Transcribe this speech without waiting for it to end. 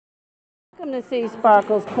Welcome to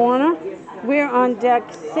Seasparkles Corner. We're on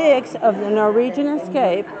deck 6 of the Norwegian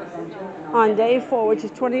Escape on day 4, which is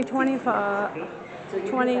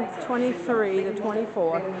 2023, the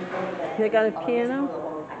 24th. They got a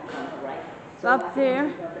piano up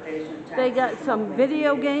there. They got some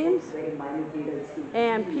video games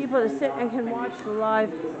and people to sit and can watch the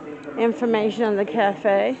live information on the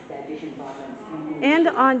cafe. And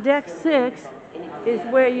on deck 6 is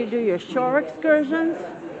where you do your shore excursions.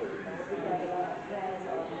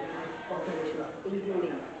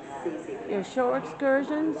 Your shore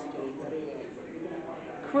excursions,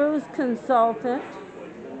 cruise consultant,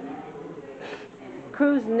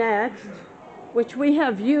 cruise next, which we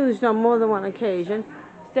have used on more than one occasion.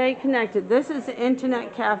 Stay connected. This is the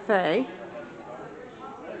internet cafe.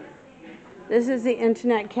 This is the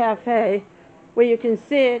internet cafe where you can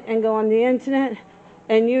sit and go on the internet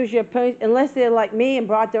and use your, unless they're like me and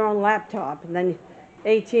brought their own laptop, and then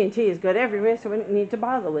AT&T is good everywhere, so we don't need to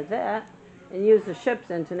bother with that. And use the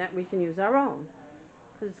ship's internet, we can use our own,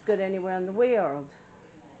 because it's good anywhere in the world,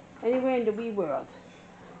 anywhere in the wee world.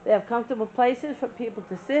 They have comfortable places for people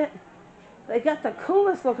to sit. They got the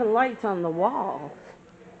coolest looking lights on the walls,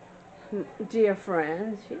 dear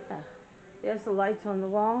friends. Yeah, there's the lights on the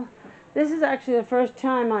wall. This is actually the first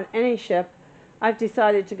time on any ship I've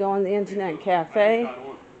decided to go on the internet cafe.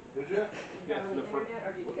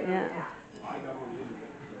 Yeah.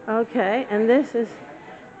 Okay, and this is.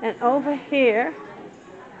 And over here,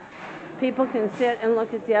 people can sit and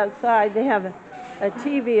look at the outside. They have a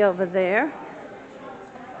TV over there.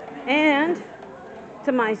 And,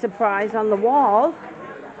 to my surprise, on the wall,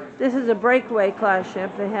 this is a breakaway class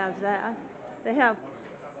ship. They have that. They have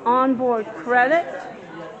onboard credit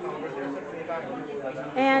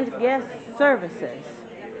and guest services.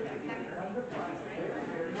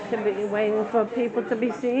 To be waiting for people to be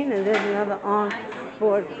seen. And there's another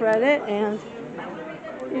onboard credit. And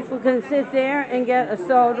people can sit there and get a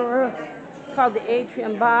soda called the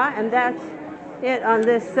Atrium Bar, and that's it on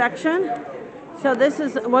this section. So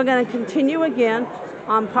we're going to continue again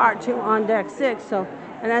on part 2 on deck 6. So,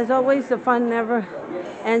 and as always, the fun never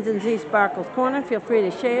ends in Seasparkles Corner. Feel free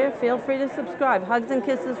to share, feel free to subscribe. Hugs and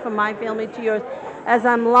kisses from my family to yours as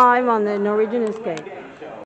I'm live on the Norwegian Escape.